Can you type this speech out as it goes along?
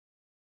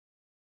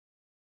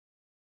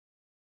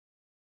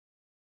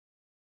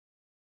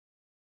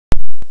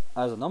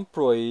as an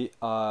employee,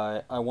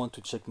 I want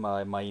to check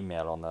my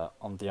email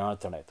on the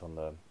internet, on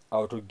the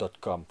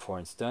Outlook.com, for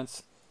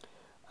instance,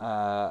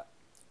 uh,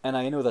 and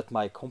I know that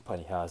my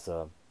company has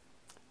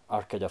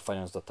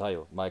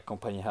ArcadiaFinance.io. My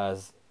company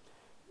has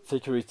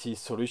security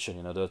solution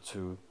in order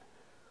to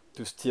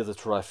steer the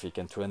traffic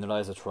and to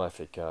analyze the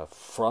traffic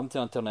from the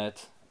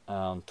internet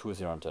to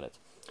the internet.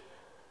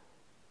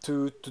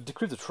 To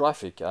decrypt the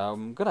traffic,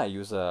 I'm gonna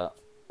use an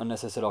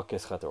SSL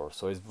orchestrator.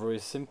 So it's very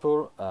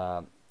simple.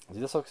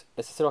 This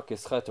SSL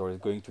orchestrator is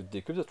going to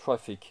decrypt the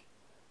traffic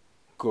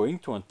going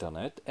to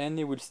internet, and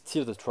it will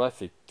steer the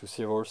traffic to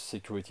several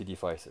security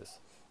devices.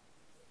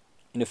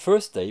 In the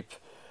first step,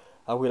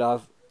 I will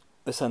have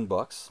a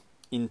sandbox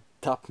in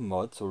tap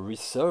mode, so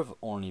reserve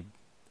only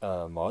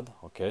mode.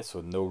 Okay,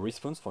 so no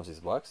response from this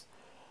box.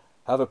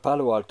 I have a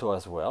Palo Alto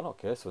as well.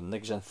 Okay, so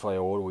next gen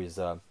firewall with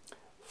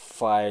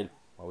file,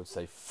 I would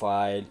say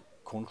file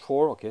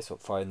control. Okay, so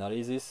file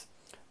analysis,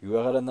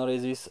 URL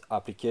analysis,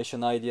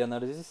 application ID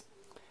analysis,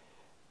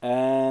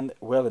 and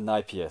we have an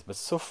IPS. But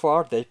so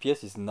far, the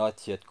IPS is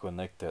not yet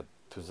connected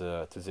to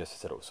the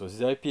SSLo. So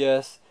the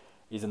IPS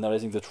is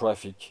analyzing the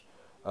traffic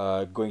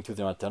going to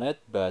the internet,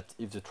 but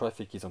if the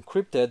traffic is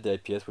encrypted, the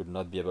IPS will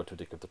not be able to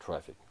decrypt the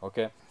traffic.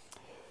 Okay,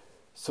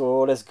 so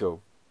let's go.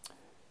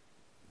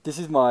 This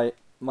is my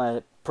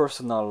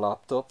personal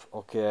laptop.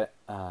 Okay,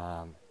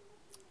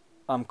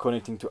 I'm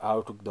connecting to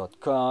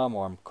Outlook.com,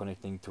 or I'm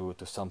connecting to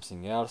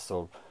something else.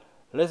 So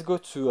let's go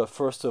to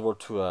first of all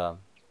to a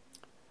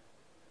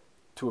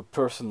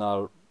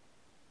personal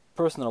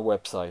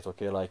website.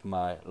 Okay, like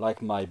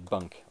my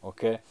bank.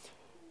 Okay,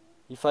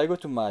 if I go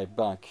to my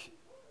bank,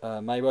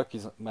 my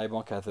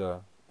bank has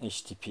a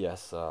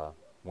HTTPS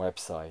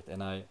website,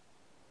 and I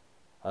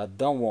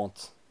don't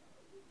want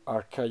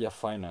Arcadia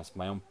Finance,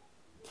 my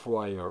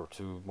employer,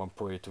 to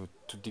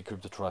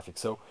decrypt the traffic.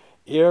 So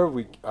here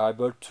we are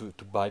able to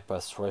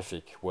bypass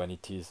traffic when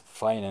it is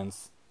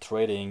finance,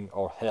 trading,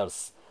 or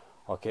health.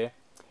 Okay,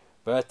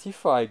 but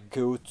if I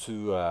go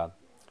to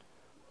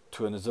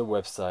another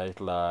website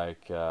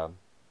like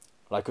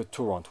a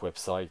torrent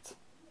website,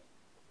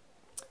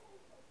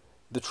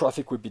 the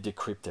traffic will be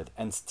decrypted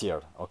and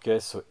steered. Okay,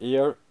 so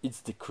here it's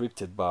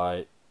decrypted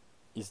by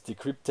the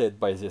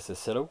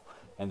SSLo,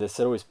 and the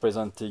SSLo is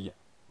presenting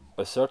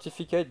a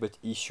certificate but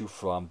issued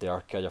from the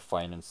Arcadia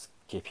Finance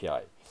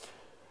KPI.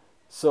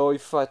 So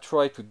if I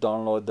try to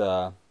download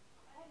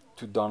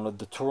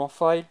the torrent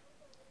file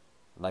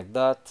like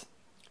that,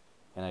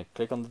 and I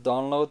click on the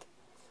download,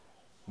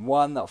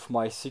 one of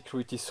my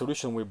security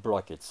solution will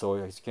block it. So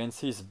as you can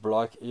see, it's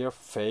block here,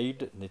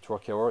 failed,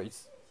 network error.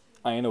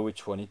 I know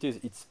which one it is.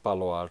 It's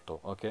Palo Alto.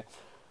 Okay,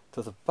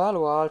 so the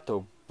Palo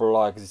Alto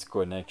blocks this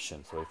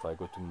connection. So if I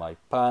go to my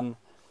PAN,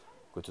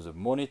 go to the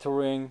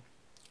monitoring,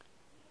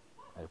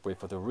 I wait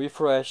for the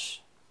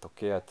refresh.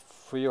 Okay, at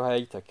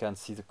 308 I can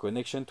see the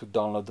connection to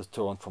download the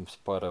torrent from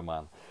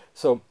Spider-Man.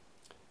 So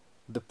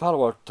the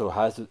Palo Alto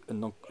has a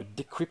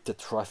decrypted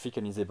traffic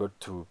and is able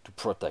to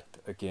protect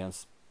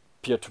against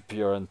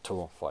peer-to-peer and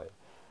torrent file.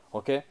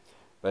 Okay,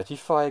 but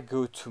if I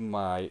go to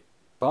my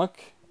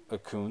bank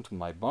account,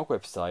 my bank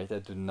website, I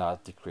do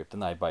not decrypt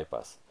and I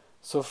bypass.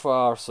 So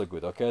far so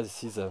good. Okay,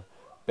 this is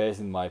based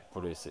in my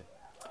policy.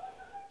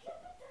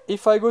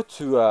 If I go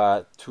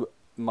to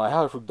my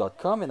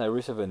Outlook.com and I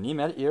receive an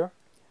email here,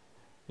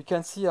 you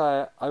can see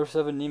I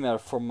receive an email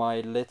for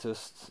my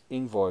latest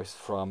invoice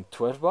from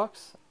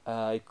 12bucks.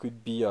 It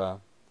could be a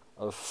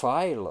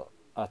file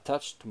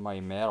attached to my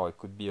email, or it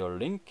could be a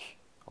link,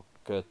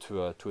 okay,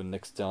 to an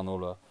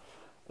external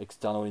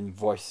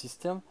invoice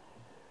system.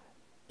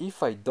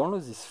 If I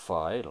download this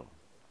file,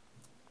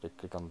 I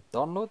click on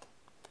download.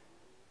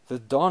 The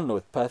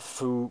download passes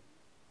through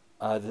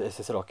the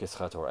SSL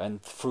orchestrator and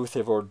through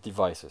several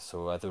devices.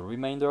 So as a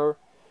reminder,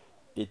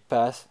 it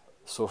passed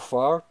so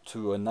far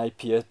to an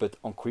IPS but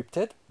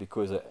encrypted,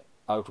 because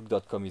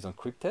Outlook.com is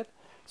encrypted.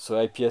 So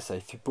IPS, I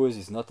suppose,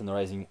 is not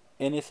analyzing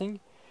anything.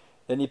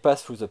 Then it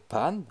passed through the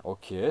PAN.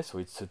 Okay, so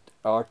it's an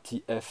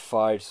RTF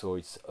file, so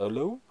it's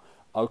allow.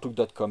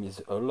 Outlook.com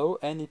is allow,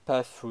 and it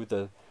passed through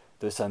the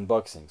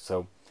sandboxing.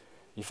 So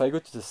if I go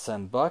to the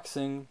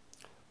sandboxing,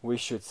 we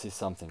should see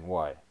something.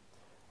 Why?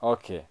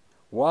 Okay,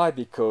 why?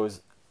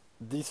 Because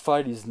this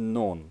file is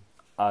known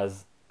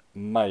as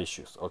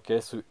malicious.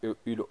 Okay, so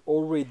it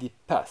already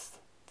passed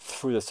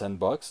through the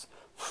sandbox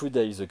 3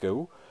 days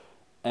ago.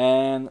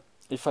 And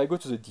if I go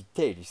to the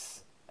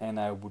details and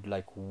I would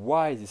like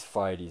why this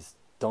file is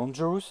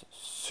dangerous,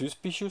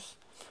 suspicious,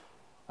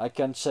 I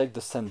can check the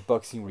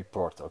sandboxing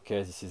report.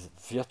 Okay, this is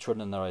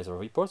virtual analyzer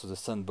report, so the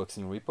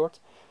sandboxing report,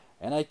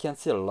 and I can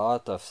see a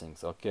lot of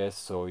things. Okay,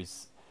 so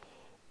it's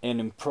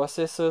in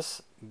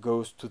processes,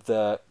 goes to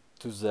the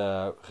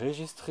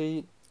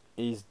registry,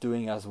 is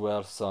doing as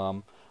well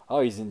some,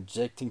 is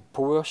injecting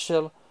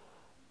PowerShell,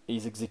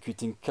 is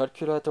executing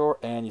calculator,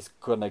 and is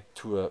connect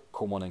to a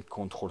command and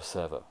control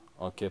server.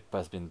 Okay,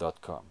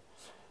 passbin.com,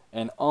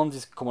 and on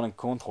this command and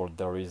control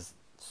there is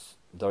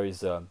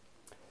a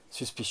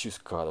suspicious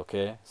code.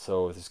 Okay,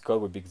 so this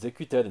code will be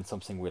executed and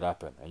something will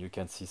happen, and you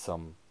can see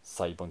some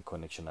sidebound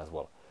connection as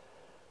well.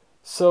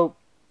 So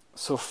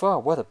far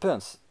what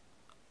happens?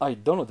 I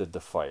downloaded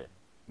the file.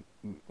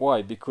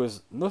 Why?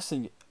 Because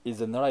nothing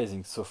is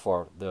analyzing so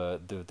far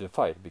the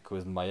file,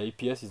 because my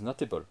IPS is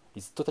not able.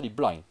 It's totally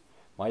blind.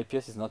 My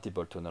IPS is not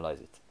able to analyze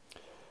it.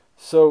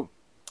 So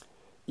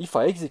if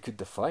I execute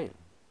the file,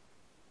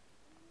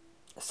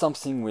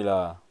 something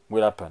will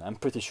happen. I'm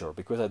pretty sure,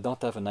 because I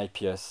don't have an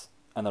IPS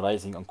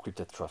analyzing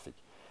encrypted traffic.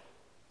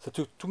 So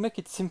to make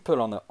it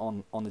simple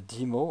on a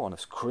demo, on a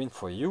screen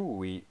for you,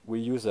 we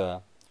use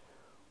a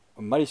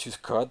malicious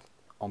code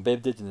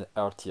embedded in an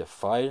RTF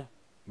file,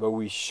 where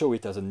we show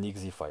it as an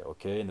exe file.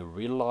 Okay, in the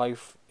real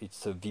life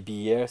it's a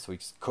VBA, so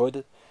it's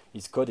code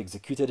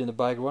executed in the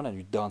background and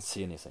you don't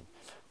see anything.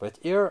 But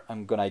here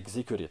I'm gonna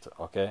execute it,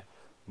 okay,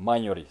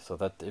 manually, so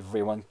that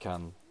everyone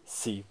can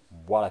see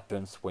what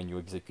happens when you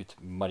execute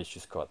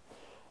malicious code.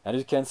 And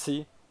you can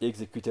see he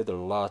executed a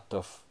lot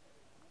of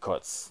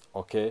codes.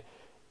 Okay,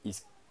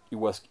 he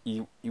was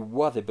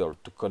able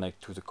to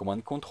connect to the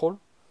command control,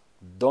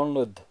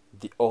 download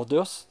the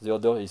orders. The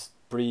order is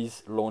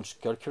please launch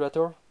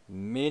calculator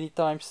many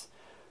times,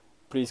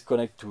 please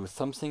connect to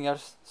something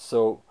else.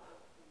 So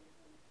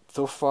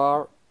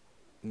far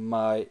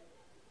my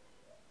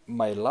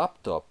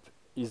laptop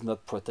is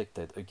not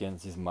protected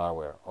against this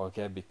malware,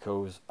 okay,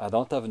 because I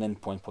don't have an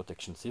endpoint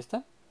protection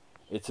system.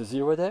 It's a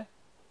 0-day,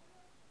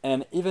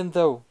 and even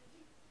though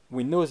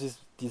we know this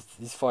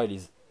file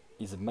is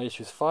a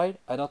malicious file,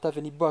 I don't have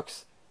any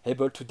box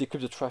able to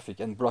decrypt the traffic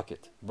and block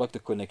the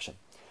connection.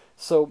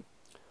 So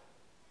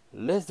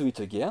let's do it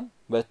again,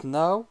 but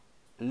now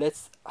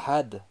let's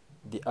add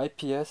the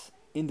IPS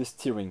in the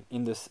steering,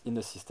 in the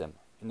system,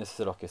 in the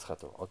SSL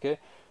orchestrator. Okay,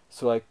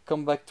 so I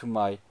come back to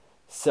my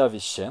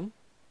service chain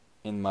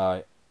in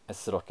my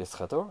SSL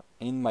orchestrator.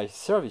 In my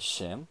service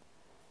chain,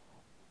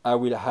 I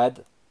will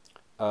add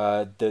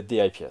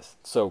the IPS.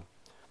 So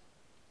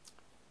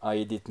I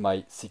edit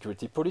my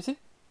security policy,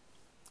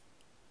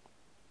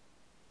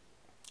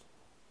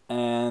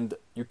 and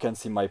you can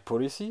see my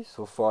policy.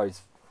 So far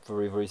it's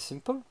very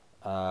simple.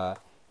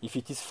 If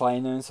it is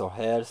finance or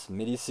health,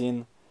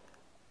 medicine,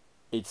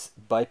 it's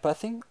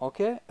bypassing,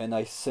 okay, and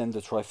I send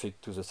the traffic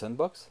to the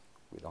sandbox.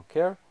 We don't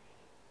care.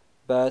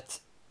 But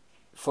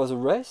for the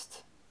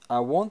rest, I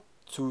want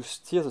to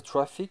steer the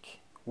traffic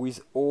with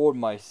all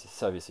my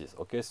services,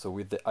 okay, so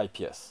with the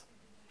IPS,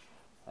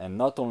 and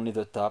not only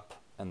the TAP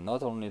and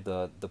not only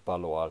the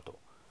Palo Alto.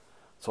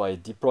 So I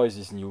deploy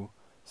this new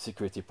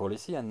security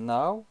policy, and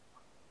now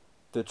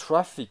the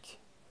traffic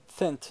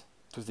sent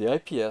to the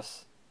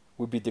IPS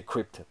will be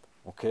decrypted,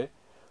 okay?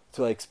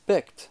 So I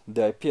expect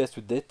the IPS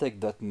to detect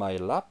that my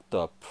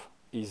laptop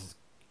is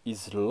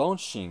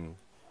launching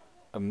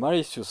a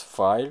malicious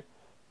file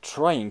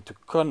trying to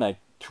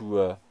connect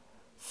to a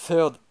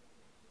third,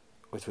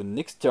 with an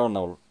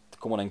external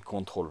command and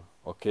control,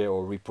 okay,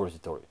 or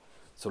repository.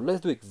 So let's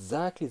do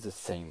exactly the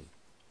same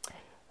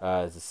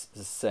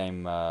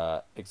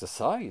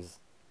exercise.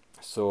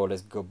 So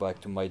let's go back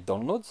to my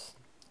downloads.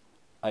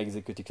 I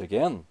execute it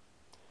again,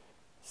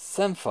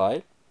 same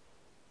file,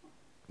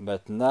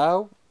 but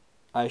now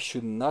I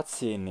should not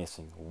see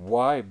anything.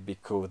 Why?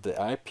 Because the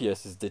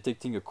IPS is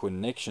detecting a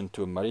connection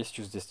to a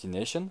malicious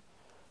destination.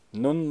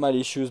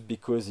 Non-malicious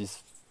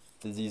because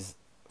this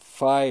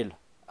file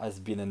has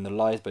been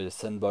analyzed by the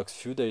sandbox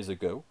few days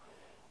ago,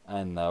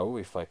 and now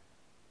if I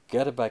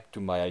get back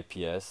to my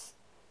IPS,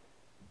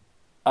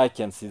 I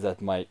can see that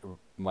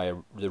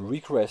the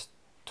request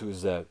to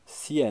the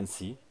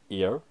CNC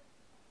here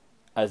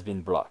has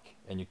been blocked,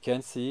 and you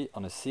can see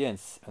on the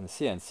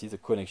CNC the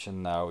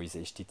connection now is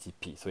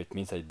HTTP, so it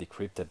means I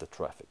decrypted the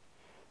traffic.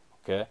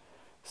 Okay,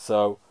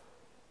 so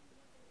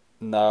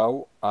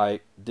now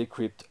I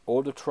decrypt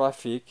all the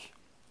traffic,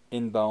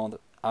 inbound,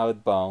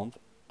 outbound,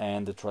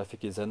 and the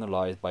traffic is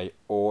analyzed by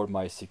all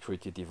my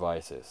security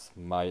devices.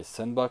 My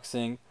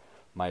sandboxing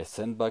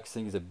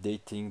is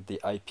updating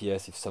the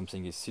IPS if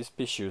something is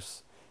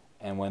suspicious,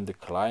 and when the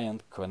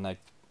client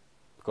connect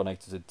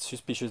to the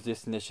suspicious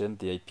destination,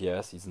 the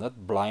IPS is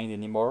not blind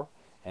anymore,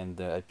 and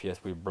the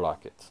IPS will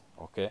block it.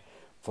 Okay.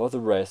 For the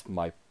rest,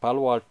 my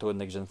Palo Alto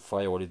next-gen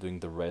firewall is doing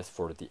the rest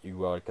for the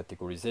URL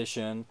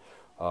categorization,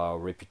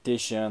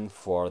 reputation,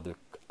 for the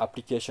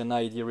application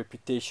ID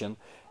reputation,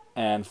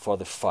 and for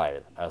the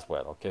file as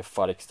well. Okay,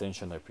 file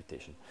extension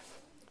reputation.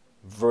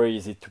 Very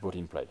easy to put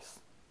in place.